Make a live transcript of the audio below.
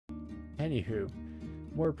Anywho,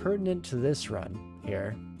 more pertinent to this run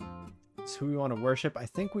here. So who we want to worship? I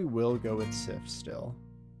think we will go with Sif still.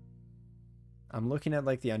 I'm looking at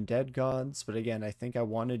like the undead gods, but again, I think I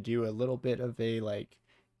want to do a little bit of a like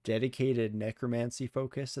dedicated necromancy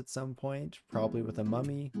focus at some point, probably with a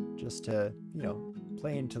mummy, just to, you know,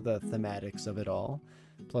 play into the thematics of it all.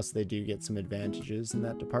 Plus they do get some advantages in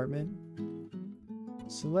that department.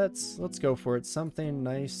 So let's go for it. Something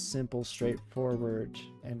nice, simple, straightforward,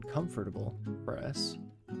 and comfortable for us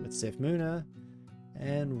with Sif Muna.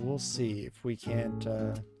 And we'll see if we can't,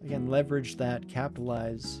 again, leverage that,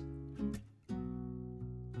 capitalize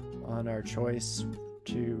on our choice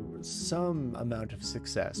to some amount of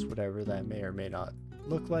success, whatever that may or may not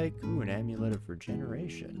look like. Ooh, an amulet of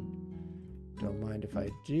regeneration. Don't mind if I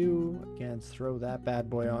do. Again, throw that bad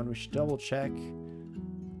boy on. We should double check.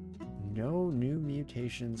 No new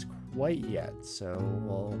mutations quite yet, so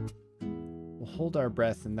we'll hold our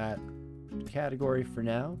breath in that category for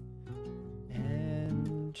now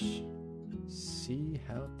and see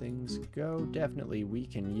how things go. Definitely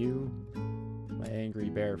weaken you, my angry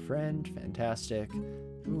bear friend. Fantastic.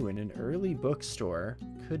 Ooh, and an early bookstore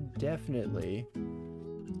could definitely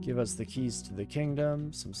give us the keys to the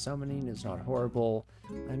kingdom. Some summoning is not horrible.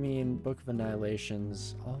 I mean, Book of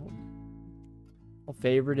Annihilations, I'll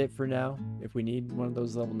favorite it for now. If we need one of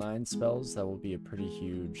those level 9 spells, that will be a pretty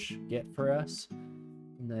huge get for us.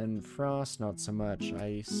 And then Frost, not so much.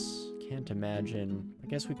 Ice, can't imagine. I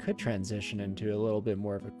guess we could transition into a little bit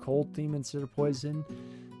more of a cold theme instead of poison.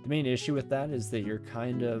 The main issue with that is that you're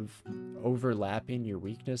kind of overlapping your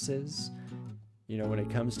weaknesses. You know, when it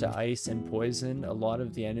comes to ice and poison, a lot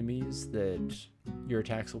of the enemies that your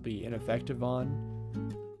attacks will be ineffective on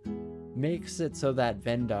makes it so that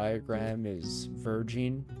Venn diagram is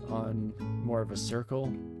verging on more of a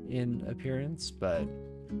circle in appearance, but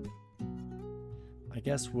I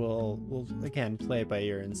guess we'll again play it by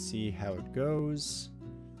ear and see how it goes.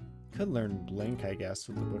 Could learn Blink, I guess,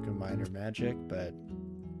 with the Book of Minor Magic, but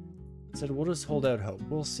instead we'll just hold out hope.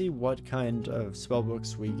 We'll see what kind of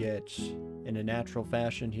spellbooks we get in a natural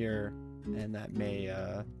fashion here, and that may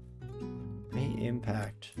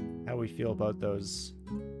impact how we feel about those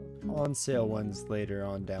on sale ones later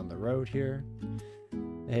on down the road here.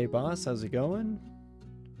 Hey boss, how's it going?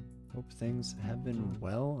 Hope things have been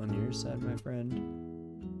well on your side, my friend.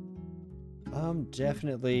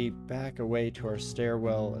 Definitely back away to our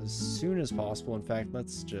stairwell as soon as possible. In fact,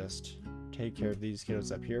 let's just take care of these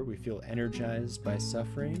kiddos up here. We feel energized by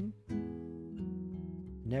suffering.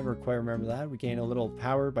 Never quite remember that. We gain a little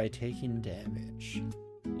power by taking damage.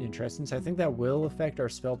 Interesting. So I think that will affect our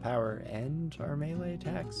spell power and our melee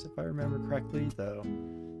attacks, if I remember correctly, though.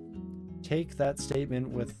 Take that statement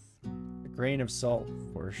with a grain of salt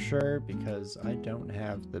for sure, because I don't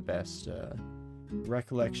have the best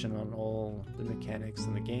recollection on all the mechanics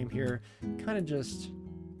in the game here. Kind of just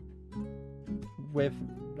whiff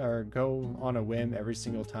or go on a whim every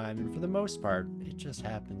single time, and for the most part, it just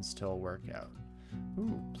happens to work out.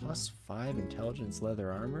 Ooh, +5 intelligence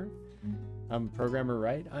leather armor. I'm a programmer,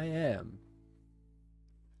 right? I am.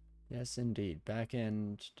 Yes, indeed.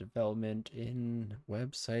 Back-end development in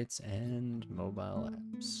websites and mobile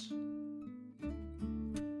apps.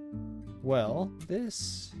 Well,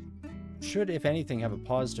 this should, if anything, have a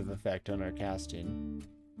positive effect on our casting.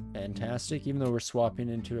 Fantastic. Even though we're swapping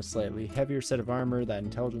into a slightly heavier set of armor, that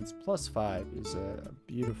intelligence +5 is a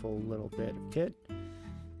beautiful little bit of kit.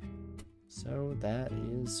 So that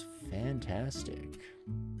is fantastic.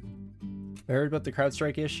 I heard about the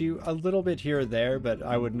CrowdStrike issue a little bit here or there, but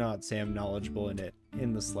I would not say I'm knowledgeable in it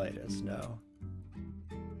in the slightest, no.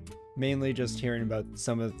 Mainly just hearing about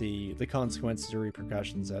some of the consequences or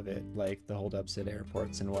repercussions of it, like the holdups at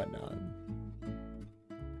airports and whatnot.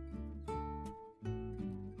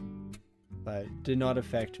 But did not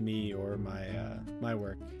affect me or my my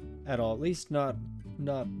work at all, at least not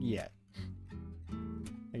yet.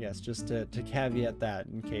 I guess just to caveat that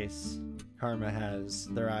in case Karma has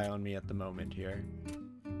their eye on me at the moment here.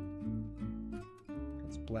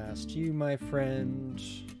 Let's blast you, my friend.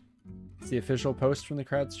 It's the official post from the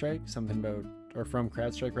CrowdStrike, something about, or from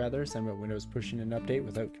CrowdStrike rather, something about Windows pushing an update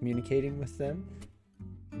without communicating with them.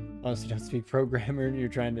 Honestly, don't speak programmer and you're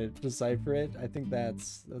trying to decipher it. I think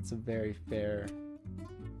that's a very fair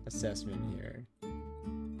assessment here.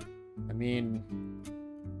 I mean,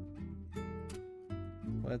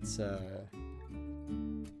 let's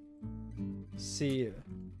see,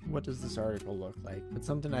 what does this article look like? It's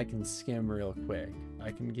something I can skim real quick.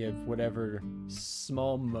 I can give whatever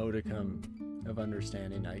small modicum of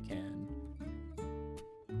understanding I can.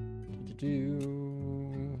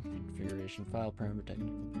 Configuration file parameter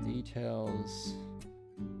technical details.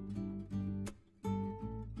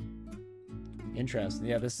 Interesting.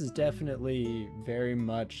 Yeah, this is definitely very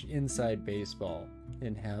much inside baseball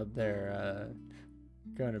in how they're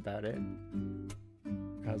going about it.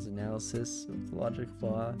 Cause analysis of the logic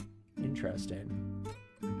flaw. Interesting.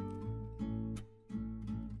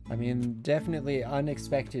 I mean, definitely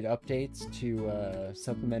unexpected updates to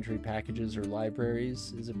supplementary packages or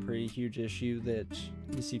libraries is a pretty huge issue that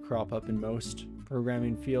you see crop up in most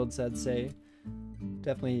programming fields, I'd say.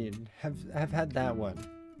 Definitely have had that one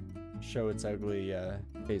show its ugly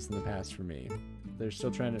face in the past for me. They're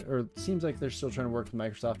still trying to, or it seems like they're still trying to work with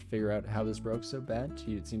Microsoft to figure out how this broke so bad.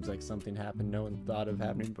 To you, it seems like something happened no one thought of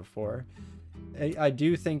happening before. I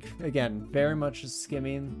do think, again, very much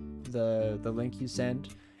skimming the link you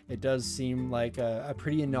sent, it does seem like a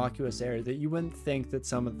pretty innocuous error that you wouldn't think that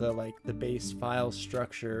some of the base file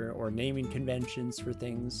structure or naming conventions for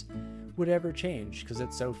things would ever change, because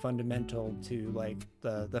it's so fundamental to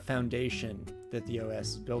the foundation that the OS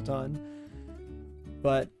is built on.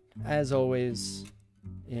 But as always,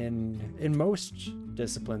 in most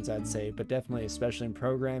disciplines, I'd say, but definitely especially in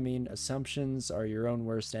programming, assumptions are your own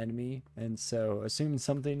worst enemy. And so assuming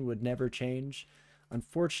something would never change,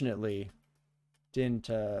 unfortunately, didn't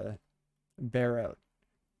bear out,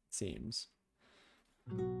 it seems.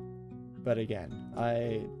 But again,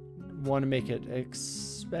 I want to make it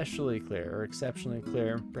especially clear, or exceptionally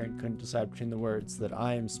clear, Brent couldn't decide between the words, that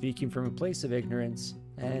I am speaking from a place of ignorance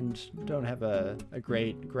and don't have a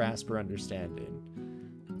great grasp or understanding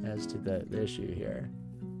as to the issue here.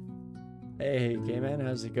 Hey, K-Man,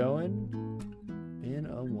 how's it going? Been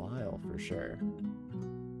a while for sure.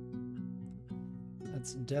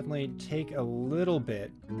 Let's definitely take a little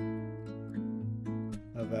bit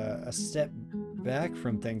of a step back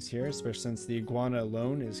from things here, especially since the iguana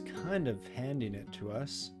alone is kind of handing it to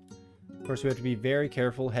us. Of course, we have to be very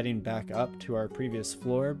careful heading back up to our previous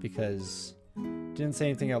floor because didn't say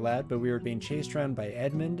anything out loud, but we were being chased around by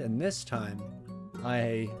Edmund, and this time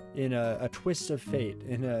in a twist of fate,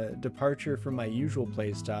 in a departure from my usual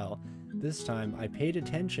playstyle, this time I paid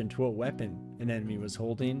attention to what weapon an enemy was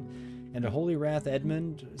holding, and a Holy Wrath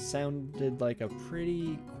Edmund sounded like a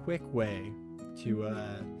pretty quick way to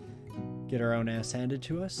get our own ass handed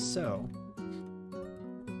to us. So,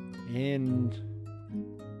 in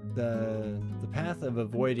the path of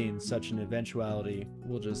avoiding such an eventuality,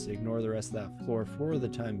 we'll just ignore the rest of that floor for the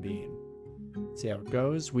time being. See how it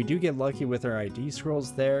goes. We do get lucky with our ID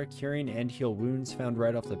scrolls there, curing and heal wounds found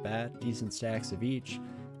right off the bat, decent stacks of each,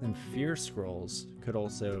 and fear scrolls could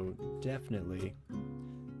also definitely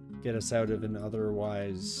get us out of an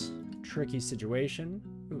otherwise tricky situation.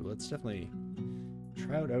 Ooh, let's definitely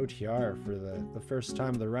try out OTR for the first time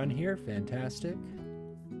of the run here. Fantastic.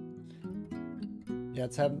 Yeah,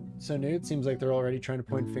 so new. It seems like they're already trying to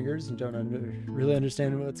point fingers and don't really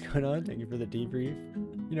understand what's going on. Thank you for the debrief.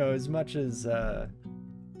 You know, as much as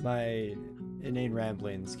my inane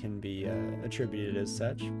ramblings can be attributed as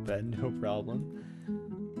such, but no problem.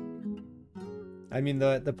 I mean,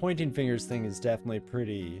 the pointing fingers thing is definitely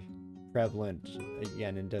pretty prevalent,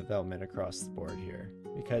 again, in development across the board here,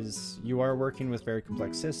 because you are working with very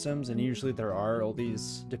complex systems, and usually there are all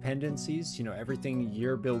these dependencies. You know, everything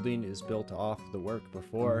you're building is built off the work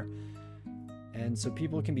before, and so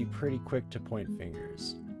people can be pretty quick to point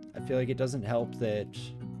fingers. I feel like it doesn't help that,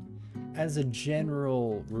 as a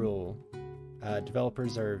general rule,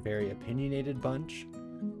 developers are a very opinionated bunch,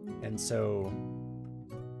 and so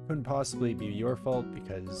couldn't possibly be your fault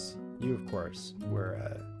because you, of course, were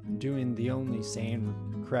doing the only sane,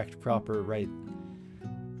 correct, proper, right,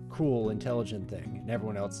 cool, intelligent thing, and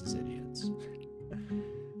everyone else is idiots.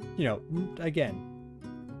 You know, again,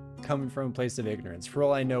 coming from a place of ignorance. For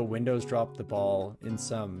all I know, Windows dropped the ball in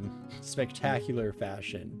some spectacular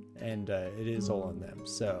fashion, and it is all on them.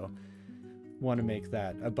 So, want to make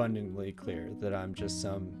that abundantly clear that I'm just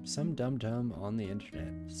some dum-dum on the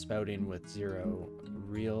internet, spouting with zero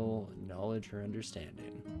real knowledge or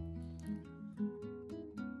understanding.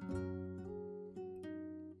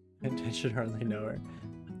 And I should hardly know her.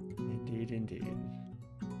 Indeed, indeed.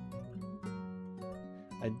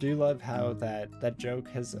 I do love how that joke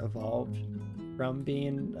has evolved from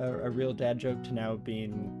being a real dad joke to now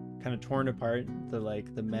being kind of torn apart.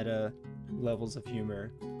 The meta levels of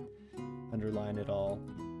humor underline it all.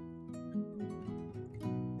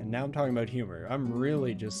 And now I'm talking about humor. I'm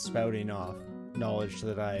really just spouting off knowledge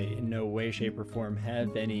that I in no way, shape, or form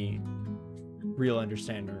have any real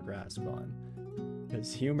understanding or grasp on.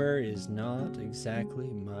 Because humor is not exactly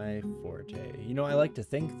my forte. You know, I like to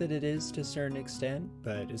think that it is to a certain extent,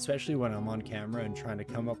 but especially when I'm on camera and trying to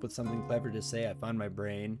come up with something clever to say, I find my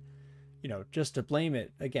brain you know, just to blame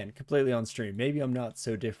it, again, completely on stream. Maybe I'm not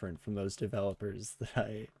so different from those developers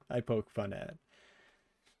that I poke fun at.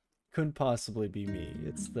 Couldn't possibly be me.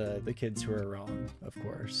 It's the kids who are wrong, of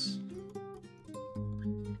course.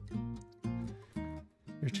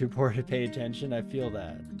 You're too poor to pay attention, I feel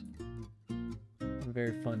that. On a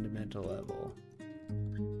very fundamental level.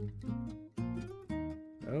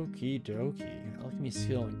 Okie dokie. Alchemy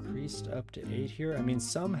skill increased up to 8 here. I mean,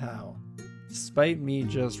 somehow, despite me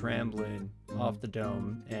just rambling off the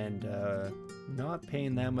dome and not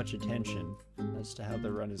paying that much attention as to how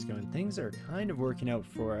the run is going, things are kind of working out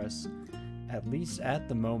for us, at least at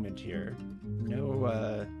the moment here.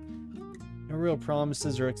 No real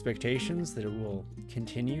promises or expectations that it will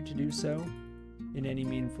continue to do so in any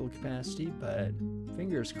meaningful capacity, but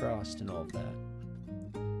fingers crossed and all of that.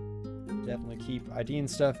 Definitely keep IDing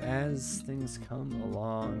stuff as things come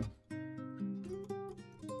along.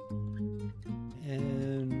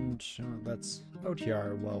 And let's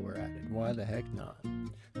OTR while we're at it. Why the heck not?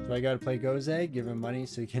 So I gotta play Gozag, give him money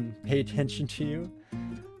so he can pay attention to you.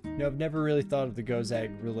 You know, I've never really thought of the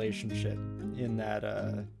Gozag relationship in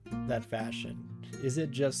that fashion. Is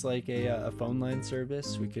it just like a phone line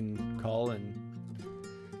service we can call and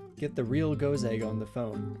get the real Gozag on the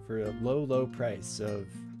phone for a low price of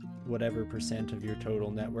whatever % of your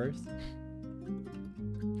total net worth?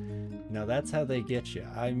 No, that's how they get you.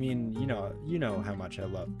 I mean, you know how much I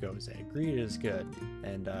love Gozag. Greed is good,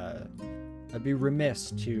 and I'd be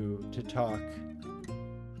remiss to talk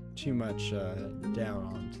too much down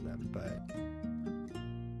onto them, but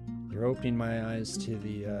you're opening my eyes to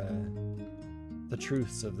the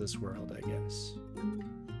truths of this world, I guess.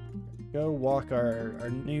 Go walk our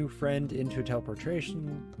new friend into a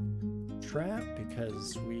teleportation trap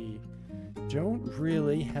because we don't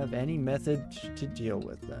really have any method to deal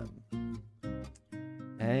with them.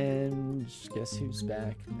 And guess who's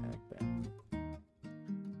back? Back.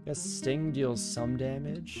 Guess Sting deals some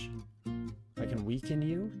damage. I can weaken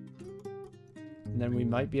you. And then we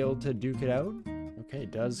might be able to duke it out. Okay,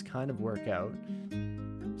 does kind of work out.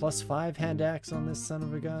 +5 hand axe on this son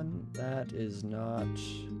of a gun. That is not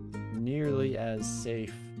nearly as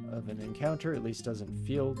safe of an encounter, at least doesn't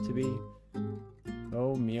feel to be.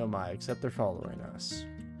 Oh me oh my, except they're following us.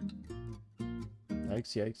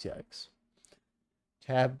 Yikes, yikes, yikes.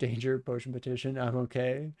 Tab, danger, potion petition, I'm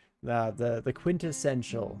okay. The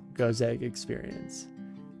quintessential Gozag experience.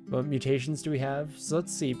 What mutations do we have? So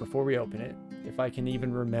let's see, before we open it, if I can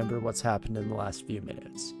even remember what's happened in the last few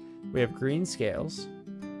minutes. We have green scales,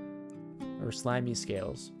 or slimy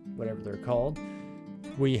scales, whatever they're called.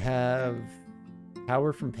 We have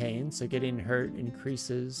power from pain, so getting hurt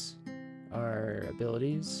increases our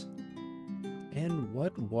abilities. And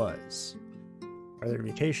what was? Are there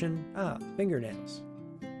mutation? Ah, fingernails.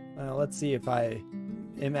 Let's see if I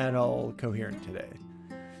am at all coherent today.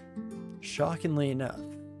 Shockingly enough,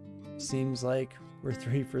 seems like we're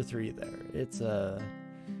 3 for 3 there. It's a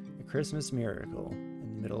Christmas miracle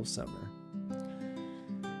in the middle of summer.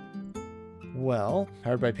 Well,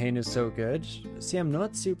 Powered by Pain is so good. See, I'm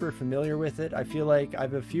not super familiar with it. I feel like I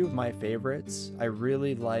have a few of my favorites. I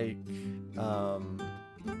really like,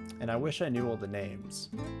 and I wish I knew all the names.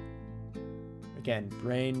 Again,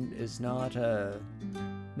 brain is not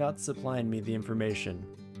supplying me the information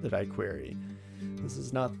that I query. This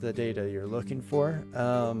is not the data you're looking for.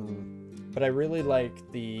 But I really like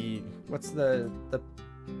what's the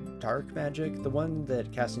dark magic? The one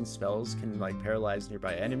that casting spells can like paralyze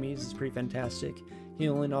nearby enemies is pretty fantastic.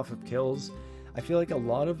 Healing off of kills. I feel like a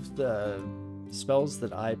lot of the spells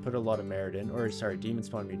that I put a lot of merit in, or sorry,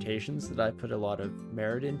 Demonspawn mutations that I put a lot of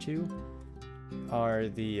merit into are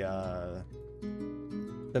the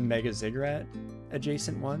Mega Ziggurat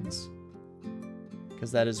adjacent ones.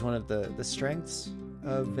 Because that is one of the strengths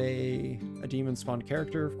of a Demonspawn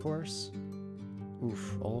character, of course.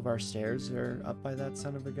 Oof, all of our stairs are up by that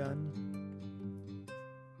son of a gun.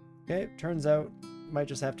 Okay, turns out, might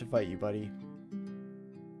just have to fight you, buddy.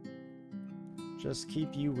 Just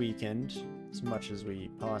keep you weakened as much as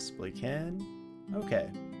we possibly can.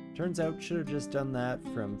 Okay, turns out should have just done that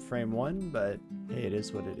from frame 1, but hey, it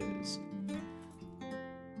is what it is.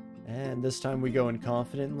 And this time we go in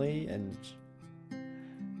confidently, and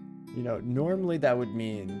you know, normally that would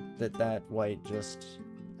mean that white just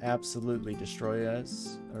absolutely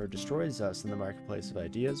destroys us in the marketplace of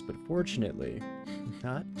ideas, but fortunately,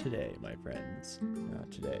 not today, my friends. Not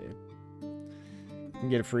today. You can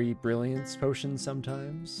get a free brilliance potion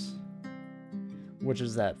sometimes. Which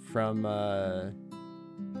is that, from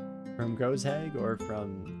Gozag or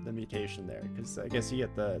from the mutation there? Because I guess you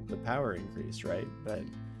get the power increase, right? But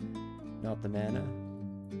not the mana.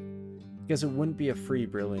 guess it wouldn't be a free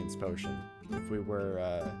Brilliance Potion if we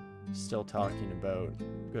were still talking about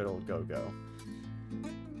good old Go-Go.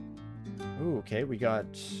 Ooh, okay, we got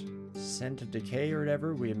Scent of Decay or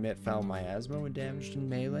whatever. We emit foul miasma when damaged in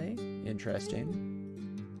melee. Interesting.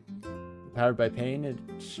 Powered by pain, it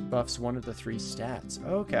buffs one of the 3 stats.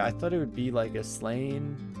 Okay, I thought it would be like a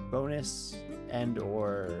slain bonus and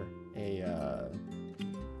or a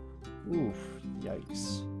oof,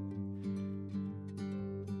 yikes.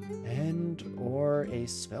 And or a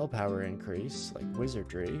spell power increase, like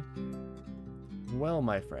wizardry. Well,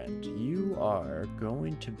 my friend, you are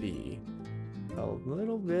going to be a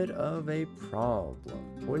little bit of a problem.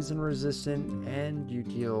 Poison resistant, and you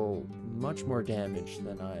deal much more damage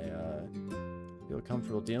than I feel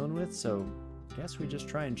comfortable dealing with, so guess we just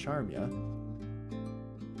try and charm ya.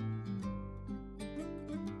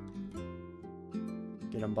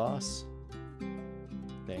 Get him, boss.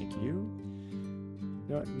 Thank you.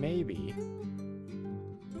 You know what, maybe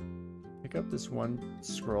pick up this one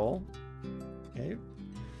scroll. Okay,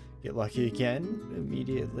 get lucky again.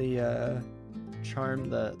 Immediately charm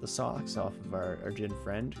the socks off of our Jin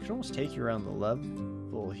friend. Could almost take you around the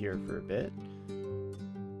level here for a bit.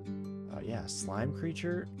 Yeah, slime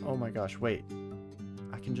creature. Oh my gosh, wait.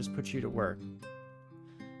 I can just put you to work.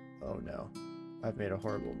 Oh no, I've made a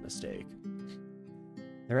horrible mistake.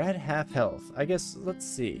 They're at half health. I guess, let's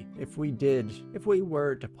see. If we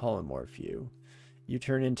were to polymorph you, you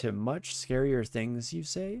turn into much scarier things, you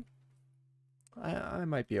say? I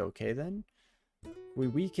might be okay then. We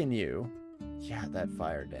weaken you. Yeah, that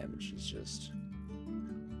fire damage is just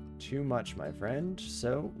too much, my friend.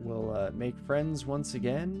 So we'll make friends once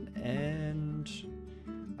again, and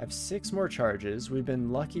I have 6 more charges. We've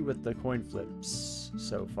been lucky with the coin flips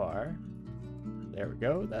so far. There we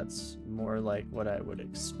go. That's more like what I would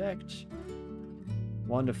expect.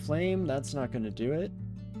 Wand of Flame, that's not going to do it.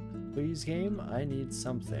 Please, game, I need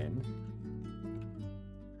something.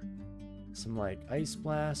 Some like Ice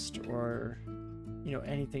Blast or, you know,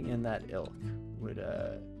 anything in that ilk would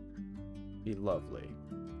be lovely.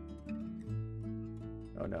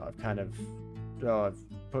 Oh no, I've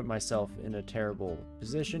put myself in a terrible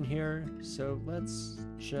position here, so let's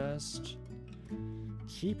just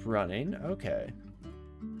keep running. Okay.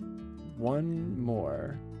 One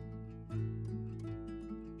more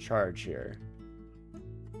charge here.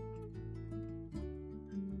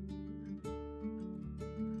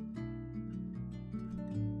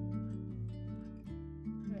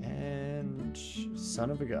 And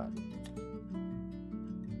son of a gun.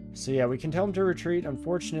 So yeah, we can tell him to retreat.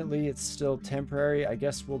 Unfortunately, it's still temporary. I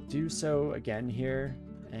guess we'll do so again here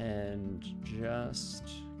and just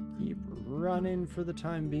keep running for the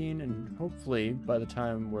time being, and hopefully by the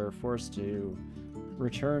time we're forced to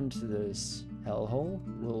return to this hellhole,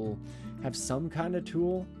 we'll have some kind of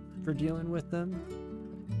tool for dealing with them.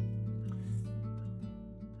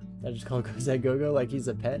 I just call Gozag Go-Go like he's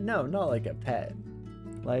a pet? No, not like a pet.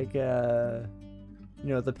 Like, you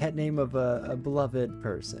know, the pet name of a beloved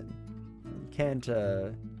person. You can't,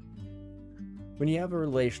 when you have a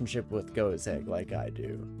relationship with Gozag like I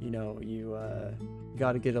do, you know, you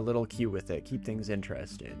gotta get a little cute with it, keep things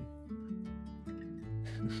interesting.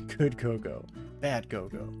 Good Go-Go, bad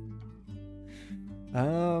Go-Go.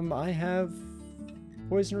 I have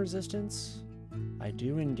poison resistance. I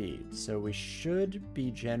do indeed, so we should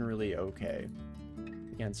be generally okay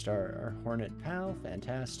against our Hornet pal.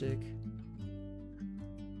 Fantastic.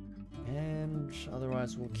 And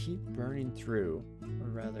otherwise we'll keep burning through, or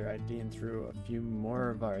rather I'd been through a few more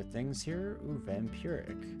of our things here. Ooh,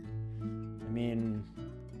 Vampiric. I mean,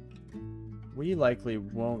 we likely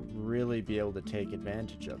won't really be able to take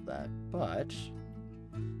advantage of that, but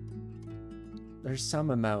there's some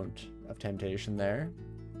amount of temptation there.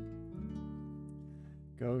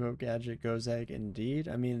 Go Gadget Gozag indeed.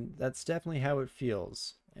 I mean, that's definitely how it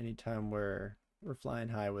feels anytime we're flying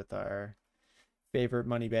high with our favorite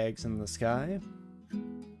money bags in the sky.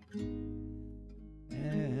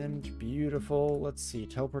 And beautiful. Let's see,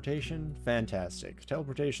 teleportation. Fantastic.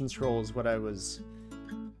 Teleportation scroll is what I was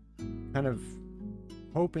kind of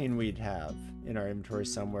hoping we'd have in our inventory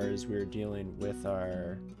somewhere as we were dealing with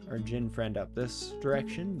our Jin friend up this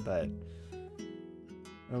direction, but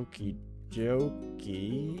okie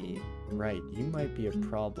dokie. Right, you might be a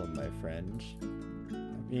problem, my friend. I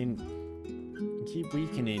mean, keep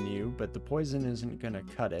weakening you, but the poison isn't gonna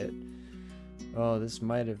cut it. Oh, this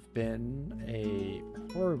might have been a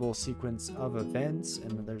horrible sequence of events,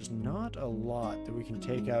 and there's not a lot that we can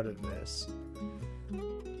take out of this.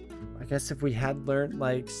 I guess if we had learned,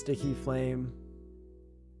 like, Sticky Flame,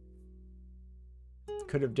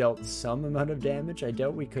 could have dealt some amount of damage. I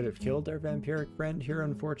doubt we could have killed our vampiric friend here,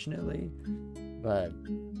 unfortunately. But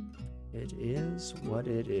it is what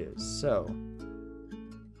it is. So,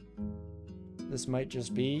 this might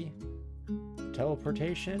just be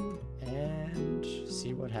teleportation and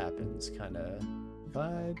see what happens kind of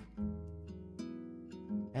vibe.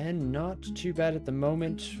 And not too bad at the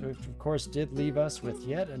moment. Of course, did leave us with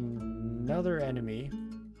yet another enemy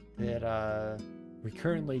that we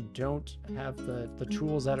currently don't have the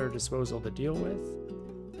tools at our disposal to deal with.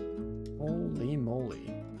 Holy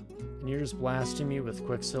moly. And you're just blasting me with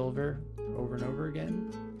Quicksilver over and over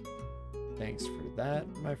again. Thanks for that,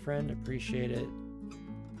 my friend. Appreciate it.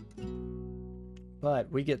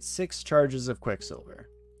 But we get 6 charges of Quicksilver.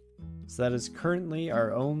 So that is currently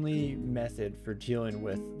our only method for dealing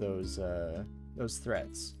with those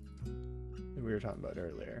threats that we were talking about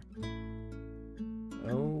earlier.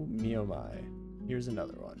 Oh me oh my. Here's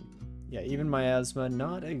another one. Yeah, even miasma,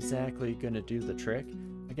 not exactly gonna do the trick.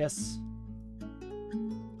 I guess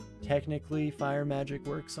technically fire magic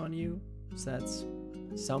works on you, so that's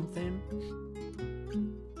something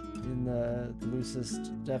in the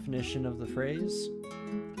loosest definition of the phrase.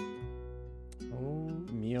 Oh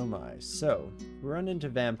me oh my. So, we run into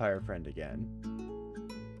Vampire Friend again.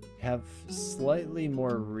 Have slightly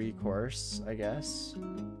more recourse, I guess.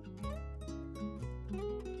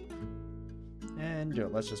 And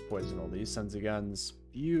let's just poison all these Sons of Guns.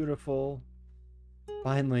 Beautiful.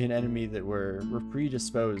 Finally an enemy that we're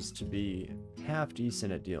predisposed to be half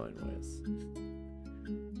decent at dealing with.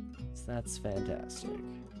 So that's fantastic.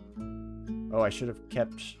 Oh, I should have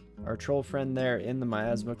kept our troll friend there in the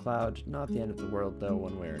miasma cloud. Not the end of the world though,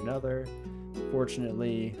 one way or another.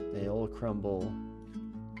 Fortunately, they all crumble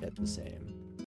at the same.